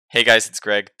Hey guys, it's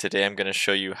Greg. Today I'm going to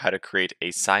show you how to create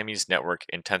a Siamese network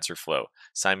in TensorFlow.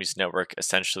 Siamese network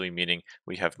essentially meaning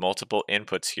we have multiple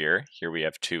inputs here. Here we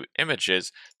have two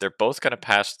images. They're both going to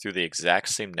pass through the exact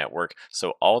same network,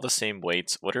 so all the same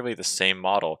weights, literally the same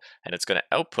model, and it's going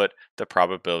to output the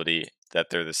probability that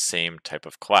they're the same type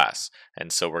of class.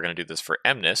 And so we're going to do this for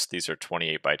MNIST. These are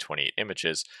 28 by 28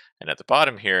 images. And at the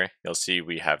bottom here, you'll see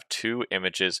we have two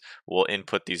images. We'll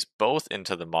input these both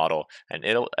into the model, and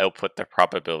it'll output the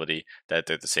probability that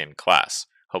they're the same class.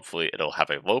 Hopefully it'll have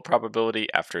a low probability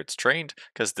after it's trained,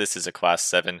 because this is a class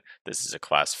 7, this is a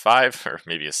class 5, or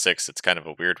maybe a 6, it's kind of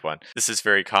a weird one. This is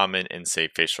very common in, say,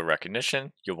 facial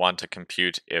recognition. You'll want to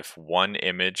compute if one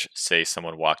image, say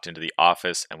someone walked into the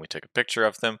office and we took a picture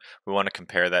of them, we want to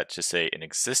compare that to, say, an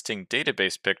existing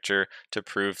database picture to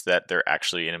prove that they're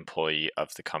actually an employee of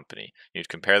the company. You'd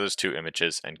compare those two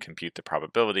images and compute the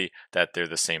probability that they're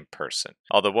the same person.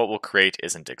 Although what we'll create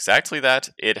isn't exactly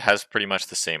that, it has pretty much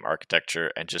the same architecture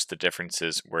and just the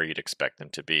differences where you'd expect them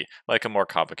to be, like a more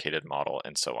complicated model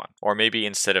and so on. Or maybe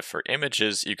instead of for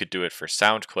images, you could do it for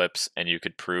sound clips, and you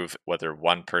could prove whether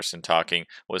one person talking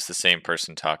was the same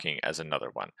person talking as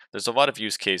another one. There's a lot of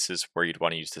use cases where you'd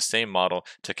want to use the same model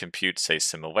to compute, say,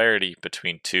 similarity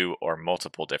between two or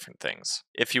multiple different things.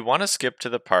 If you want to skip to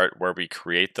the part where we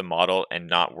create the model and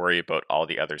not worry about all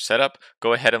the other setup,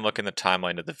 go ahead and look in the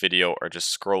timeline of the video or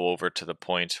just scroll over to the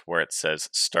point where it says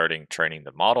starting training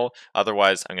the model.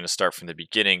 Otherwise, I'm going to start from the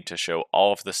beginning to show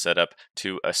all of the setup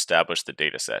to establish the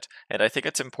dataset. And I think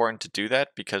it's important to do that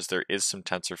because there is some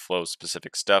TensorFlow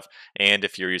specific stuff, and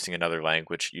if you're using another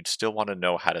language, you'd still want to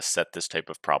know how to set this type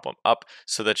of problem up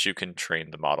so that you can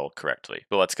train the model correctly.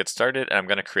 But let's get started, and I'm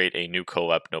going to create a new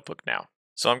Colab notebook now.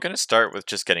 So I'm going to start with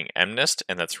just getting MNIST,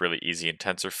 and that's really easy in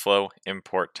TensorFlow.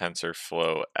 Import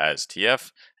TensorFlow as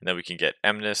TF, and then we can get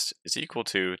MNIST is equal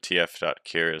to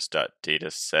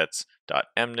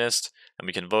tf.keras.datasets.mnist, and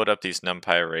we can load up these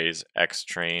NumPy arrays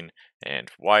xtrain and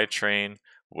ytrain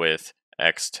with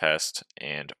xtest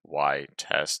and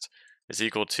ytest is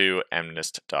equal to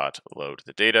mnist.load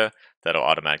the data. That'll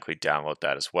automatically download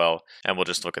that as well. And we'll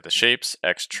just look at the shapes,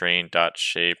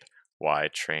 xtrain.shape,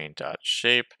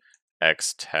 ytrain.shape,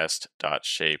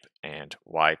 xtest.shape, and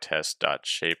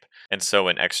ytest.shape. And so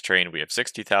in xtrain we have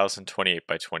 60,000 28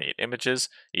 by 28 images.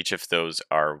 Each of those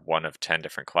are one of 10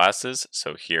 different classes.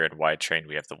 So here in ytrain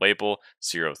we have the label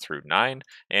 0 through 9,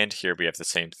 and here we have the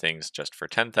same things just for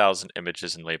 10,000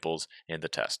 images and labels in the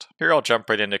test. Here I'll jump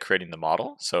right into creating the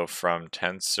model. So from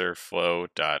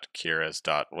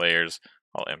tensorflow.keras.layers,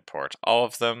 I'll import all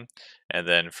of them, and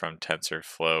then from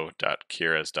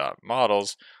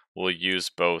tensorflow.keras.models, we'll use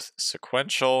both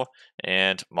sequential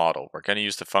and model. We're going to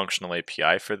use the functional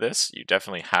API for this. You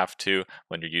definitely have to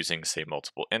when you're using, say,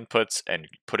 multiple inputs and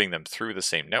putting them through the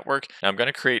same network. Now I'm going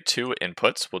to create two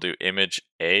inputs. We'll do image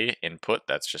A input,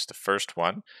 that's just the first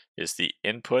one, is the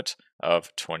input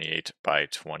of 28 by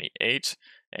 28.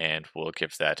 And we'll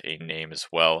give that a name as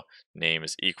well. Name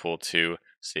is equal to,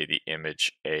 say, the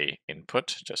image A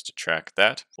input, just to track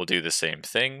that. We'll do the same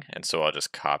thing, and so I'll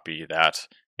just copy that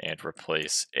and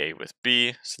replace A with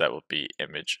B, so that will be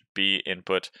image B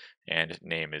input, and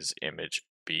name is image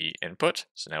B input.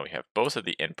 So now we have both of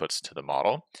the inputs to the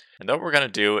model. And what we're going to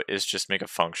do is just make a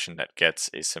function that gets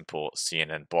a simple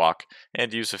CNN block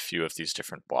and use a few of these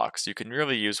different blocks. You can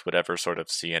really use whatever sort of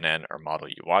CNN or model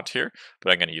you want here,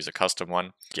 but I'm going to use a custom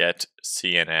one. Get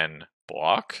CNN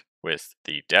block with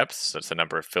the depth, so it's the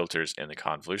number of filters in the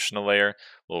convolutional layer.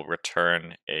 We'll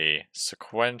return a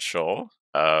sequential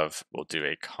of, we'll do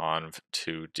a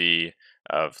conv2d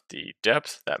of the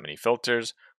depth, that many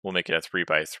filters. We'll make it a 3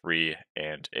 by 3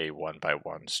 and a 1 by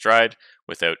 1 stride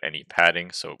without any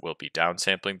padding, so it will be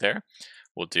downsampling there.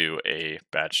 We'll do a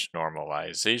batch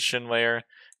normalization layer,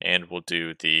 and we'll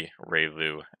do the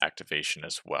ReLU activation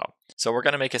as well. So we're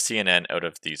going to make a CNN out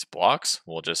of these blocks.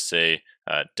 We'll just say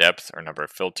depth or number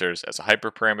of filters as a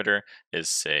hyperparameter is,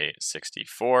 say,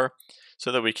 64.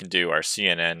 So that we can do our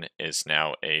CNN is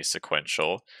now a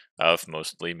sequential of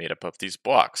mostly made up of these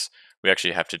blocks. We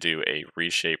actually have to do a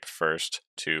reshape first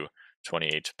to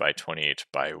 28 by 28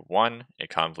 by 1. A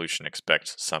convolution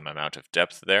expects some amount of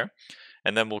depth there.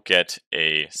 And then we'll get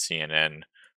a CNN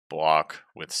block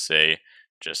with, say,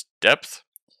 just depth.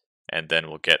 And then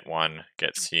we'll get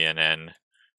CNN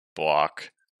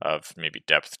block of maybe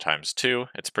depth times 2.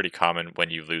 It's pretty common when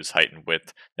you lose height and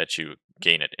width that you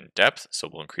gain it in depth, so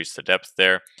we'll increase the depth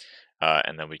there.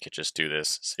 And then we could just do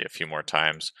this, say, a few more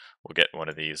times. We'll get one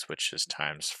of these, which is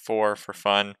times 4 for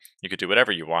fun. You could do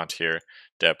whatever you want here.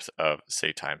 Depth of,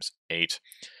 say, times 8.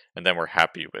 And then we're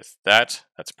happy with that.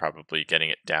 That's probably getting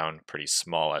it down pretty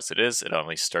small as it is. It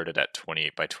only started at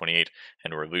 28 by 28,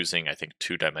 and we're losing, I think,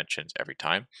 2 dimensions every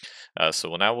time.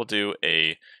 So now we'll do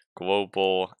a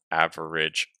global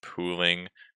average pooling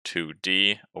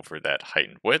 2D over that height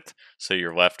and width. So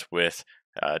you're left with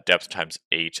depth times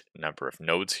 8 number of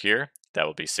nodes here. That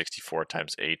will be 64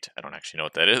 times 8. I don't actually know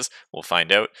what that is. We'll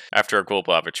find out. After our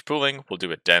global average pooling, we'll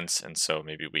do a dense, and so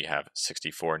maybe we have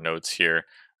 64 nodes here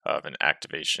of an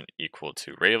activation equal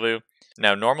to ReLU.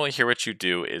 Now, normally here what you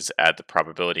do is add the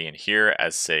probability in here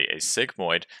as, say, a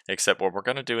sigmoid, except what we're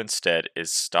going to do instead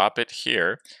is stop it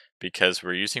here because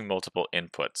we're using multiple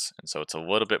inputs, and so it's a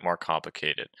little bit more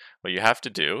complicated. What you have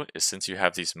to do is, since you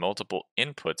have these multiple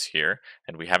inputs here,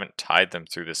 and we haven't tied them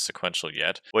through this sequential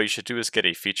yet, what you should do is get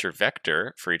a feature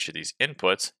vector for each of these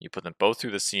inputs. You put them both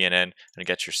through the CNN and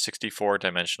get your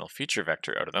 64-dimensional feature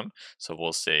vector out of them. So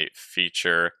we'll say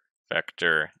feature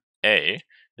vector A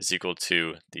is equal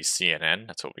to the CNN,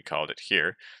 that's what we called it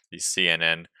here, the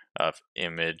CNN of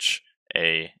image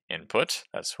A input,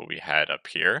 that's what we had up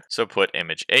here. So put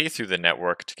image A through the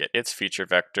network to get its feature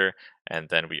vector, and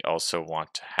then we also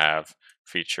want to have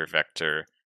feature vector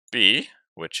B,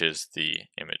 which is the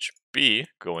image B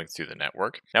going through the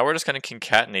network. Now we're just going to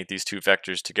concatenate these two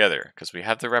vectors together because we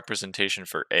have the representation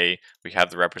for A, we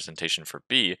have the representation for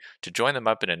B. To join them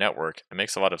up in a network, it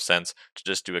makes a lot of sense to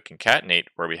just do a concatenate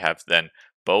where we have then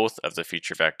both of the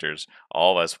feature vectors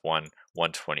all as one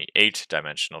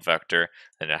 128-dimensional vector,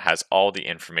 and it has all the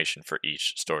information for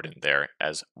each stored in there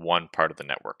as one part of the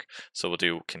network. So we'll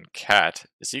do concat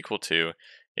is equal to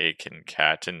a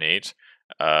concatenate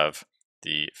of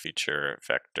the feature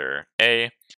vector A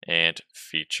and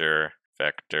feature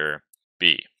vector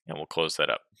B, and we'll close that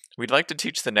up. We'd like to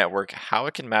teach the network how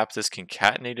it can map this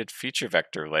concatenated feature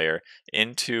vector layer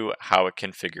into how it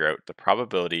can figure out the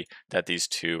probability that these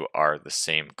two are the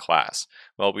same class.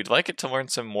 Well, we'd like it to learn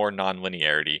some more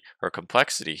nonlinearity or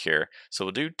complexity here, so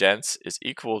we'll do dense is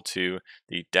equal to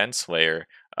the dense layer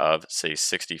of, say,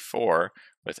 64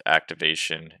 with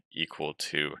activation equal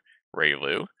to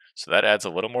ReLU. So that adds a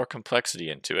little more complexity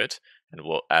into it, and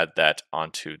we'll add that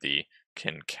onto the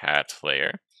concat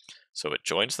layer. So it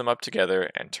joins them up together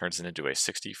and turns it into a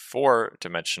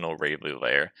 64-dimensional ReLU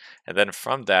layer. And then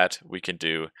from that, we can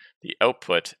do the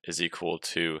output is equal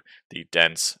to the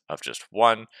dense of just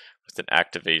 1 with an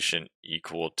activation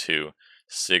equal to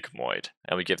sigmoid.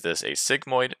 And we give this a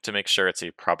sigmoid to make sure it's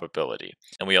a probability.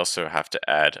 And we also have to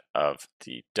add of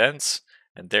the dense.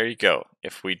 And there you go.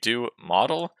 If we do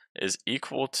model is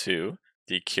equal to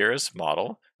the Keras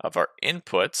model of our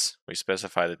inputs, we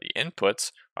specify that the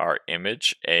inputs are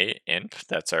image A inp,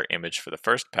 that's our image for the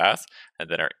first path, and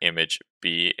then our image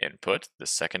B input, the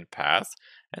second path,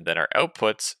 and then our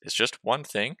outputs is just one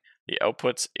thing. The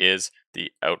outputs is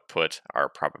the output, our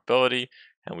probability,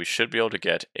 and we should be able to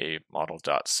get a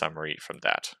model.summary from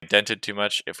that. Indented too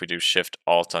much, if we do Shift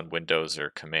Alt on Windows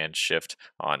or Command Shift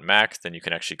on Mac, then you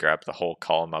can actually grab the whole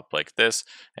column up like this,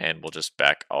 and we'll just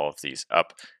back all of these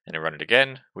up and run it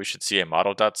again. We should see a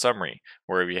model.summary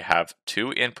where we have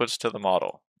two inputs to the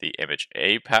model, the image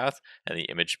A path and the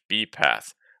image B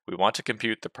path. We want to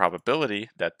compute the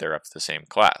probability that they're of the same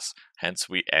class. Hence,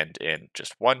 we end in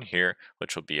just one here,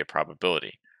 which will be a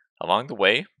probability. Along the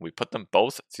way, we put them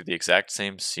both through the exact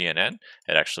same CNN.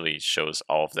 It actually shows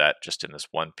all of that just in this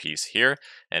one piece here,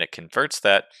 and it converts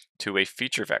that to a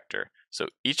feature vector. So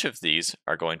each of these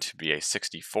are going to be a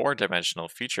 64-dimensional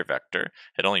feature vector.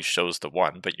 It only shows the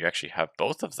one, but you actually have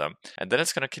both of them. And then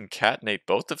it's going to concatenate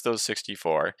both of those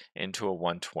 64 into a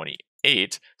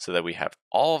 128 so that we have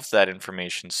all of that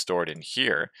information stored in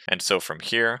here. And so from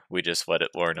here, we just let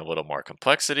it learn a little more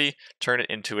complexity, turn it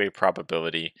into a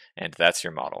probability, and that's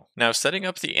your model. Now, setting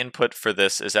up the input for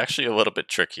this is actually a little bit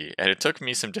tricky, and it took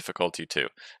me some difficulty too.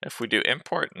 If we do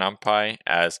import numpy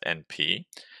as np,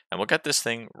 and we'll get this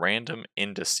thing random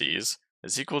indices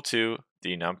is equal to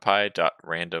the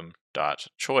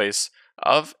numpy.random.choice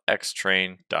of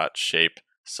xtrain.shape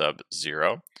sub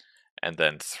 0, and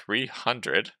then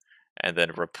 300, and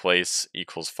then replace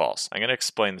equals false. I'm going to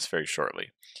explain this very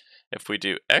shortly. If we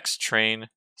do xtrain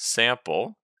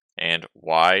sample and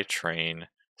ytrain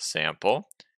sample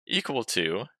equal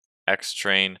to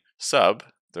xtrain sub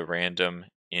the random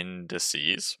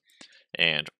indices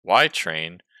and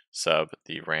ytrain sub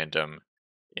the random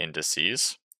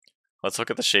indices. Let's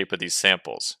look at the shape of these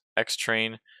samples.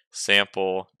 Xtrain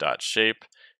sample.shape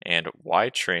and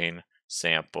ytrain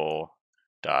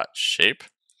sample.shape.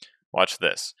 Watch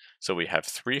this. So we have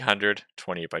 300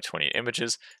 28 by 28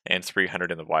 images and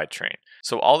 300 in the wide train.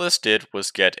 So all this did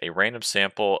was get a random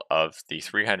sample of the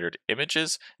 300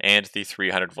 images and the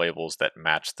 300 labels that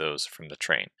match those from the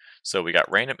train. So we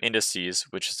got random indices,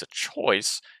 which is a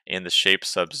choice in the shape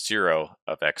sub 0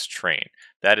 of x train.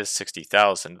 That is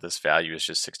 60,000. This value is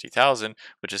just 60,000,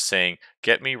 which is saying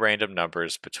get me random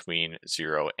numbers between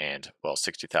 0 and, well,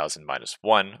 60,000 minus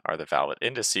 1 are the valid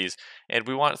indices, and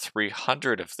we want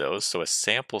 300 of those, so a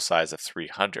sample size of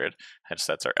 300, hence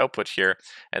that's our output here,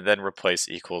 and then replace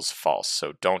equals false.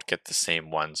 So don't get the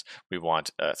same ones. We want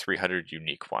 300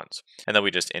 unique ones. And then we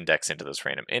just index into those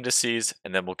random indices,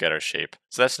 and then we'll get our shape.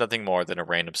 So that's nothing more than a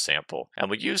random sample.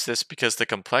 And we use this because the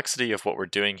complexity of what we're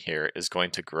doing here is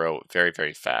going to grow very,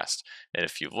 very fast. And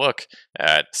if you look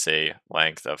at, say,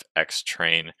 length of x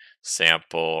train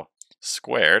sample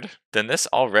squared, then this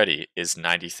already is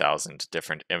 90,000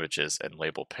 different images and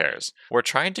label pairs. We're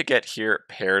trying to get here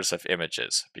pairs of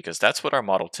images because that's what our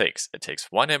model takes. It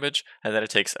takes one image and then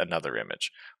it takes another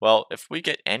image. Well, if we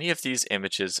get any of these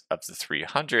images of the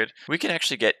 300, we can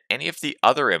actually get any of the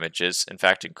other images, in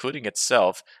fact, including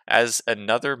itself, as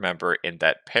another member in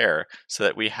that pair so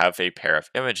that we have a pair of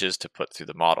images to put through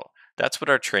the model. That's what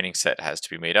our training set has to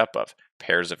be made up of,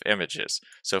 pairs of images.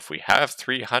 So if we have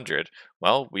 300,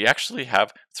 well, we actually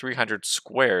have 300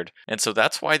 squared. And so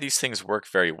that's why these things work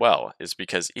very well, is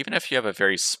because even if you have a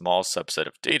very small subset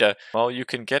of data, well, you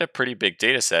can get a pretty big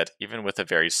data set even with a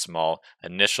very small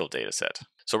initial data set.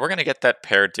 So we're going to get that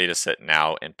paired data set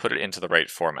now and put it into the right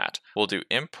format. We'll do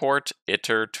import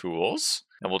iter tools,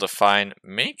 and we'll define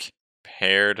make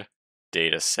paired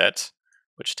data set,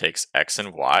 which takes x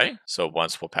and y. So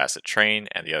once we'll pass it train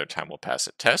and the other time we'll pass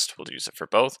it test. We'll use it for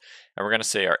both. And we're going to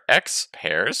say our x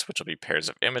pairs, which will be pairs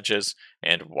of images,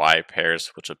 and y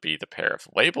pairs, which will be the pair of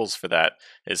labels for that,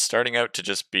 is starting out to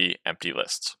just be empty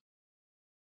lists.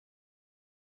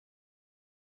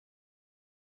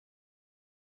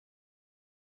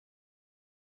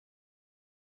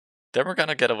 Then we're going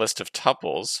to get a list of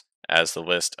tuples as the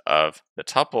list of the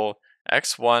tuple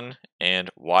x1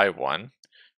 and y1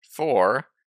 for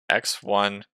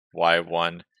x1,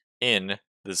 y1 in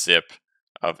the zip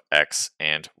of x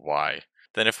and y.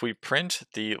 Then if we print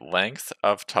the length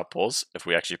of tuples, if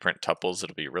we actually print tuples,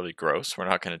 it'll be really gross. We're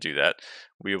not going to do that.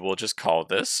 We will just call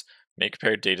this make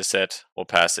paired dataset. We'll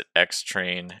pass it x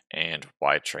train and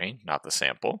y train, not the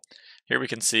sample. Here we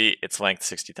can see its length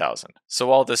 60,000.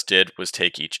 So all this did was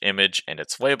take each image and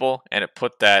its label, and it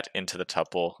put that into the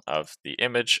tuple of the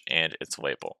image and its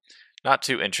label. Not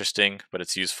too interesting, but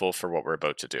it's useful for what we're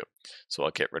about to do. So I'll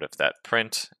get rid of that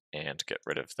print and get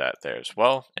rid of that there as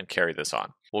well and carry this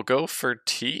on. We'll go for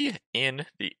t in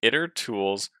the iter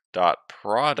tools dot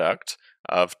product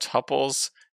of tuples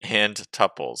and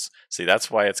tuples. See, that's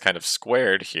why it's kind of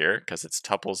squared here, because it's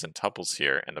tuples and tuples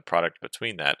here and the product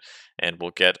between that. And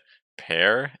we'll get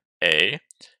pair A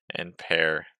and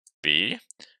pair B,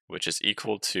 which is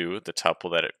equal to the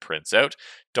tuple that it prints out.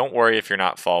 Don't worry if you're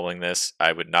not following this.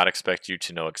 I would not expect you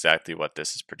to know exactly what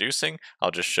this is producing.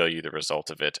 I'll just show you the result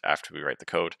of it after we write the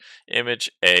code. Image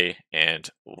A and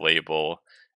label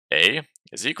A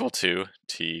is equal to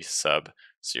T sub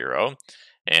 0,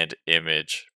 and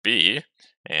image B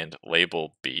and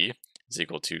label B is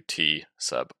equal to T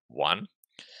sub 1.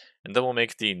 And then we'll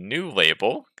make the new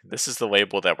label. This is the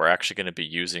label that we're actually going to be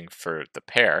using for the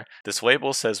pair. This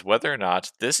label says whether or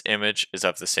not this image is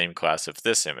of the same class of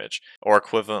this image, or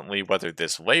equivalently whether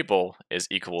this label is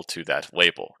equal to that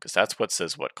label, because that's what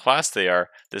says what class they are.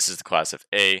 This is the class of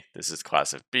A, this is the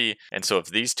class of B, and so if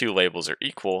these two labels are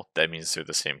equal, that means they're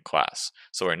the same class.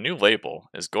 So our new label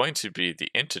is going to be the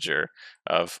integer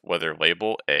of whether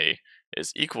label A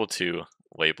is equal to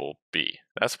label B.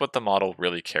 That's what the model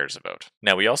really cares about.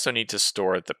 Now we also need to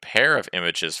store the pair of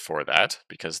images for that,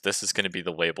 because this is going to be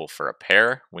the label for a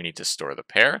pair. We need to store the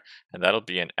pair, and that'll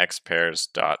be an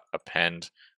xpairs.append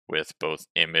with both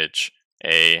image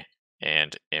A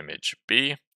and image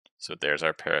B. So there's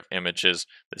our pair of images.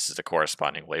 This is the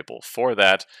corresponding label for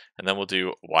that. And then we'll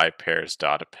do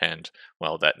ypairs.append,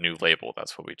 well, that new label,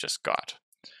 that's what we just got.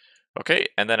 Okay,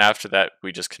 and then after that,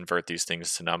 we just convert these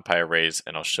things to NumPy arrays,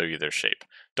 and I'll show you their shape.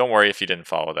 Don't worry if you didn't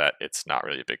follow that, it's not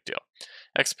really a big deal.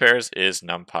 Xpairs is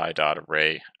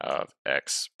numpy.array of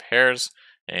x pairs,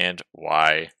 and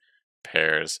y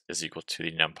pairs is equal to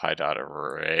the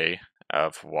numpy.array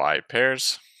of y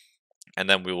pairs, and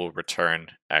then we will return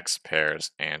x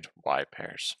pairs and y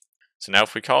pairs. So now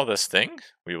if we call this thing,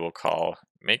 we will call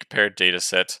make paired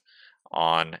dataset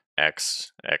on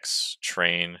x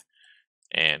train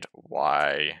and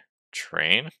y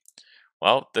train.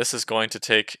 Well, this is going to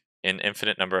take an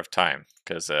infinite number of time,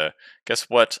 because guess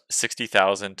what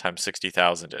 60,000 times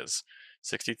 60,000 is?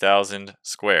 60,000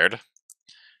 squared.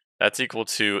 That's equal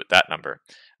to that number.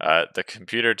 The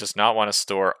computer does not want to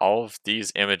store all of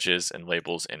these images and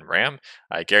labels in RAM.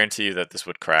 I guarantee you that this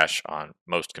would crash on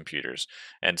most computers.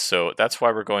 And so that's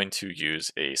why we're going to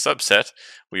use a subset.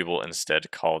 We will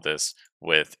instead call this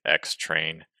with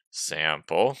xtrain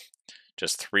sample,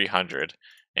 just 300,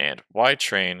 and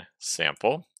ytrain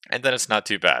sample. And then it's not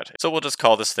too bad. So we'll just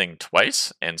call this thing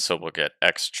twice. And so we'll get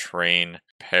xtrain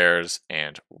pairs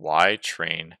and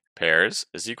ytrain pairs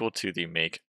is equal to the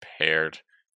make paired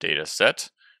data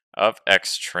set of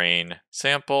xtrain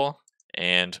sample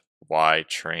and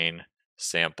ytrain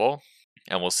sample.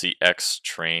 And we'll see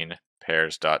xtrain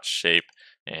pairs dot shape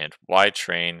and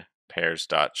ytrain pairs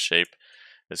dot shape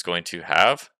is going to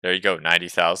have, there you go,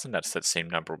 90,000. That's that same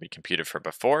number we computed for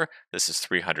before. This is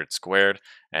 300 squared,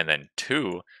 and then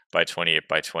 2 by 28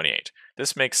 by 28.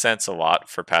 This makes sense a lot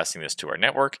for passing this to our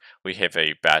network. We have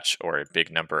a batch or a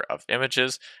big number of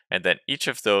images, and then each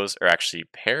of those are actually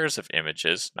pairs of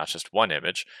images, not just one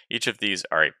image. Each of these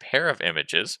are a pair of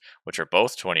images, which are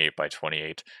both 28 by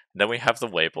 28. And then we have the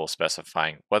label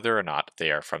specifying whether or not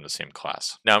they are from the same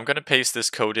class. Now I'm going to paste this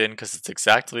code in because it's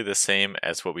exactly the same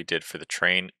as what we did for the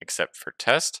train, except for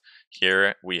test.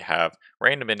 Here we have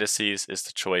random indices is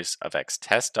the choice of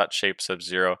xtest.shape sub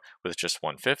 0 with just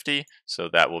 150. So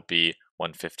that will be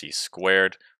 150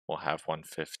 squared. We'll have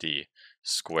 150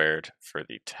 squared for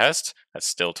the test. That's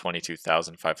still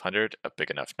 22,500, a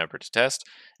big enough number to test.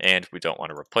 And we don't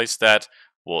want to replace that.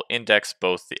 We'll index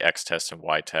both the xtest and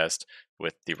ytest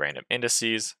with the random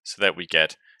indices so that we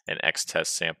get an xtest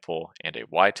sample and a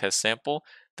ytest sample.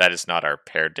 That is not our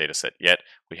paired dataset yet.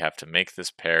 We have to make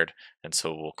this paired, and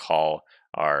so we'll call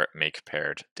our make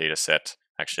paired dataset.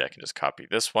 Actually, I can just copy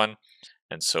this one,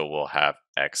 and so we'll have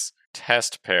x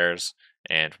test pairs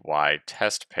and y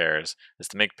test pairs is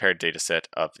the make paired dataset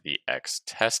of the x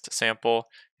test sample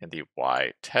and the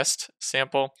y test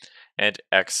sample, and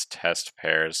x test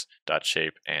pairs dot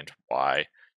shape and y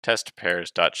test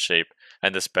pairs dot shape.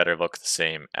 And this better look the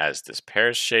same as this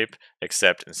pairs shape,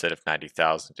 except instead of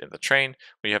 90,000 in the train,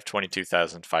 we have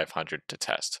 22,500 to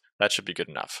test. That should be good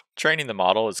enough. Training the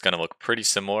model is going to look pretty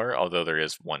similar, although there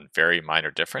is one very minor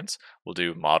difference. We'll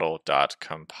do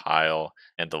model.compile,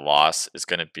 and the loss is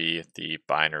going to be the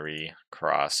binary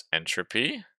cross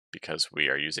entropy because we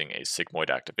are using a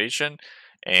sigmoid activation.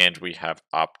 And we have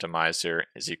optimizer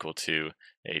is equal to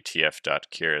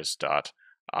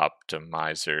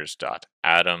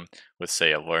atf.keras.optimizers.atom with,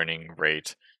 say, a learning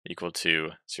rate equal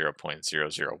to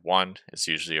 0.001 is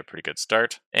usually a pretty good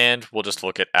start. And we'll just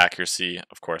look at accuracy.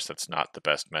 Of course, that's not the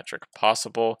best metric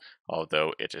possible,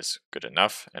 although it is good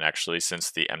enough. And actually,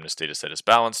 since the MNIST dataset is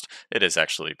balanced, it is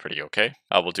actually pretty okay.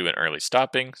 We'll do an early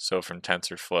stopping. So from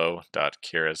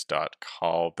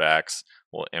TensorFlow.keras.callbacks,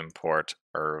 we'll import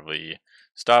early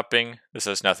stopping. This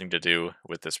has nothing to do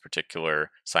with this particular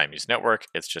Siamese network.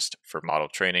 It's just for model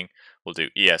training. We'll do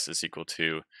ES is equal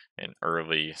to an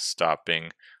early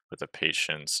stopping with a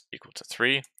patience equal to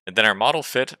 3. And then our model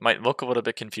fit might look a little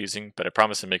bit confusing, but I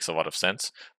promise it makes a lot of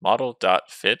sense.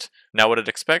 Model.fit. Now what it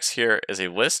expects here is a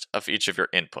list of each of your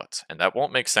inputs, and that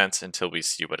won't make sense until we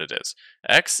see what it is.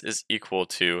 X is equal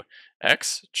to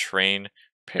X train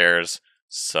pairs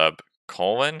sub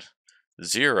colon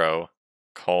 0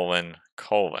 colon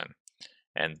colon.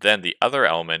 And then the other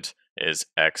element is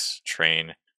X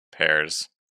train pairs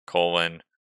colon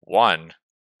 1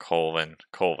 colon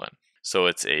colon. So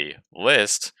it's a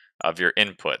list of your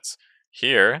inputs.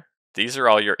 Here, these are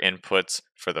all your inputs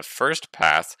for the first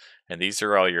path, and these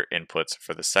are all your inputs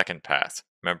for the second path.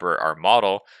 Remember, our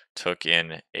model took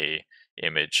in a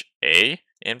image A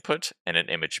input and an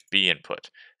image B input.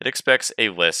 It expects a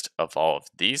list of all of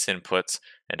these inputs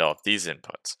and all of these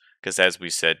inputs, because as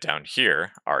we said down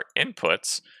here, our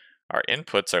inputs are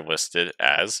listed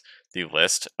as the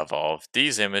list of all of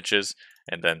these images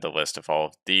and then the list of all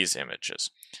of these images.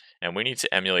 And we need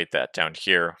to emulate that down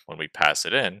here when we pass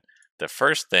it in. The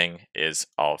first thing is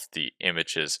all of the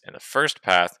images in the first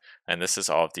path, and this is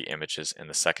all of the images in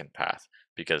the second path.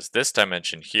 Because this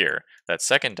dimension here, that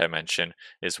second dimension,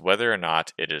 is whether or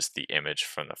not it is the image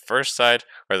from the first side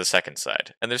or the second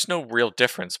side. And there's no real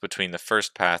difference between the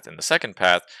first path and the second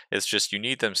path. It's just you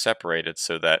need them separated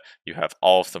so that you have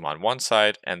all of them on one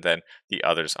side and then the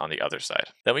others on the other side.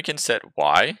 Then we can set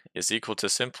y is equal to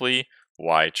simply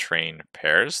ytrain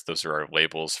pairs. Those are our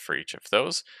labels for each of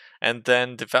those. And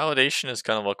then the validation is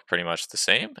going to look pretty much the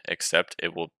same, except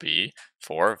it will be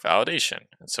for validation.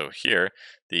 And so here,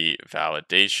 the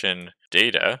validation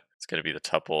data is going to be the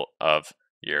tuple of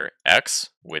your x,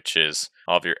 which is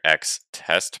all of your x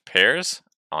test pairs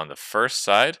on the first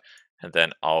side, and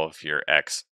then all of your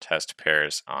x test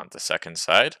pairs on the second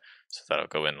side. So that'll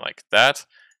go in like that.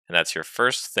 And that's your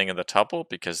first thing in the tuple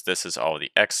because this is all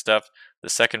the x stuff. The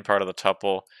second part of the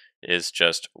tuple is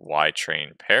just y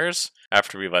train pairs.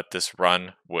 After we let this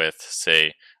run with,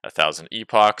 say, 1,000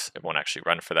 epochs, it won't actually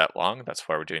run for that long. That's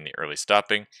why we're doing the early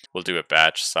stopping. We'll do a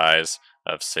batch size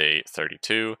of, say,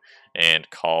 32, and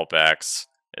callbacks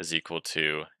is equal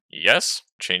to yes.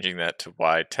 Changing that to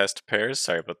y test pairs,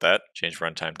 sorry about that. Change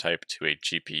runtime type to a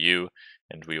GPU,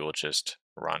 and we will just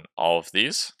run all of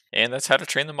these. And that's how to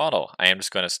train the model. I am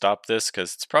just going to stop this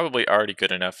because it's probably already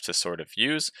good enough to sort of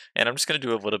use, and I'm just going to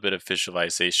do a little bit of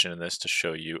visualization in this to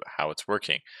show you how it's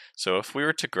working. So if we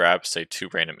were to grab, say, two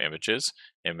random images,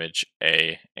 image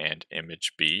A and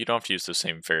image B, you don't have to use the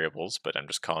same variables, but I'm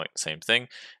just calling it the same thing,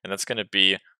 and that's going to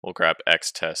be, we'll grab x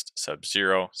test sub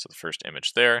 0, so the first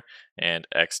image there, and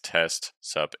x test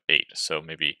sub 8, so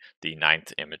maybe the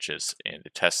 9th images in the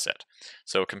test set.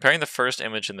 So comparing the first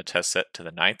image in the test set to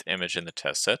the 9th image in the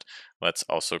test set, let's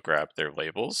also grab their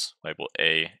labels. Label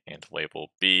A and label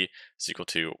B is equal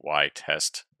to y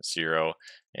test 0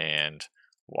 and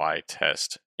y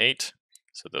test 8.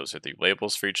 So those are the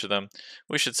labels for each of them.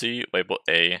 We should see label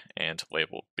A and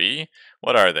label B.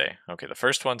 What are they? Okay, the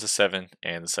first one's a 7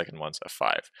 and the second one's a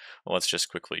 5. Well, let's just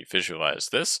quickly visualize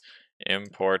this.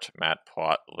 Import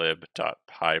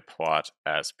matplotlib.pyplot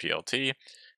as plt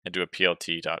and do a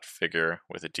plt.figure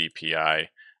with a DPI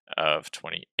of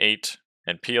 28.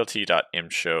 And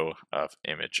plt.imshow of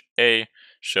image A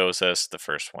shows us the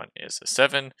first one is a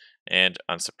 7, and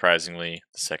unsurprisingly,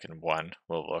 the second one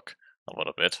will look a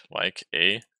little bit like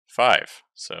a 5.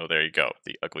 So there you go,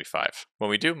 the ugly 5.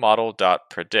 When we do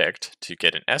model.predict to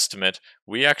get an estimate,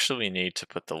 we actually need to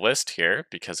put the list here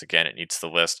because again, it needs the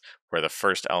list where the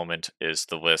first element is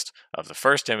the list of the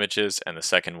first images and the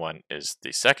second one is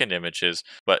the second images,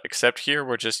 but except here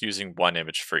we're just using one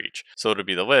image for each. So it'll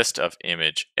be the list of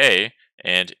image A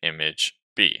and image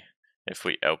B. If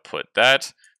we output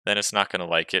that, then it's not going to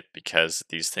like it because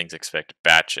these things expect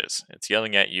batches. It's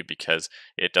yelling at you because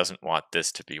it doesn't want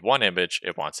this to be one image,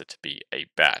 it wants it to be a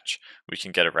batch. We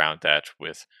can get around that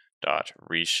with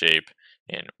 .reshape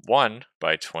in 1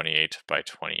 by 28 by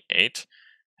 28,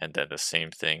 and then the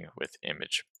same thing with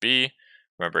image B.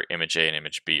 Remember, image A and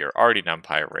image B are already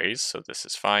NumPy arrays, so this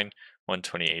is fine.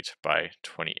 128 by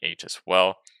 28 as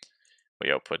well.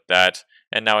 We output that,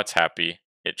 and now it's happy.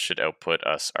 It should output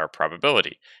us our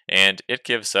probability. And it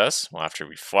gives us, well, after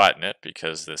we flatten it,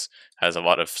 because this has a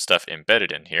lot of stuff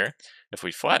embedded in here, if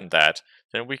we flatten that,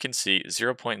 then we can see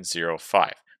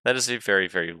 0.05. That is a very,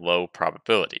 very low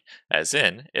probability, as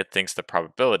in, it thinks the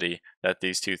probability that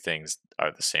these two things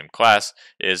are the same class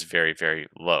is very, very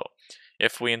low.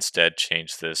 If we instead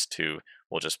change this to,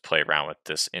 we'll just play around with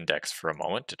this index for a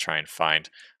moment to try and find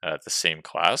the same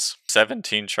class.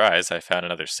 17 tries, I found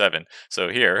another 7. So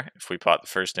here, if we plot the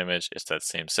first image, it's that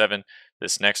same 7.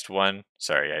 This next one,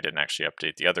 sorry, I didn't actually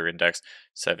update the other index,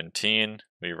 17,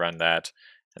 we run that.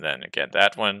 And then again,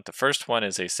 that one, the first one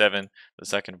is a 7, the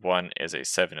second one is a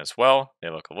 7 as well. They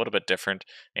look a little bit different,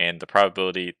 and the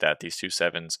probability that these two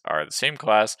 7s are the same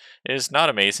class is not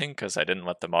amazing because I didn't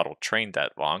let the model train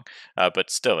that long, but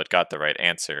still it got the right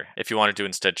answer. If you wanted to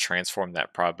instead transform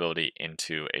that probability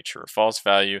into a true or false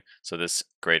value, so this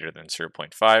greater than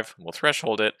 0.5, we'll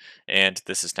threshold it, and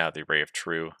this is now the array of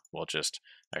true. We'll just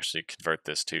actually convert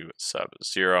this to sub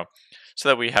 0 so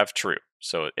that we have true.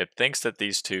 So it thinks that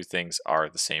these two things are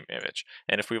the same image.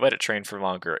 And if we let it train for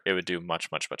longer, it would do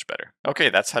much, much, much better. Okay,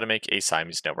 that's how to make a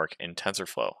Siamese network in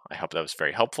TensorFlow. I hope that was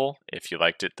very helpful. If you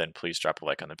liked it, then please drop a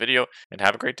like on the video and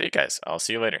have a great day, guys. I'll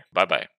see you later. Bye-bye.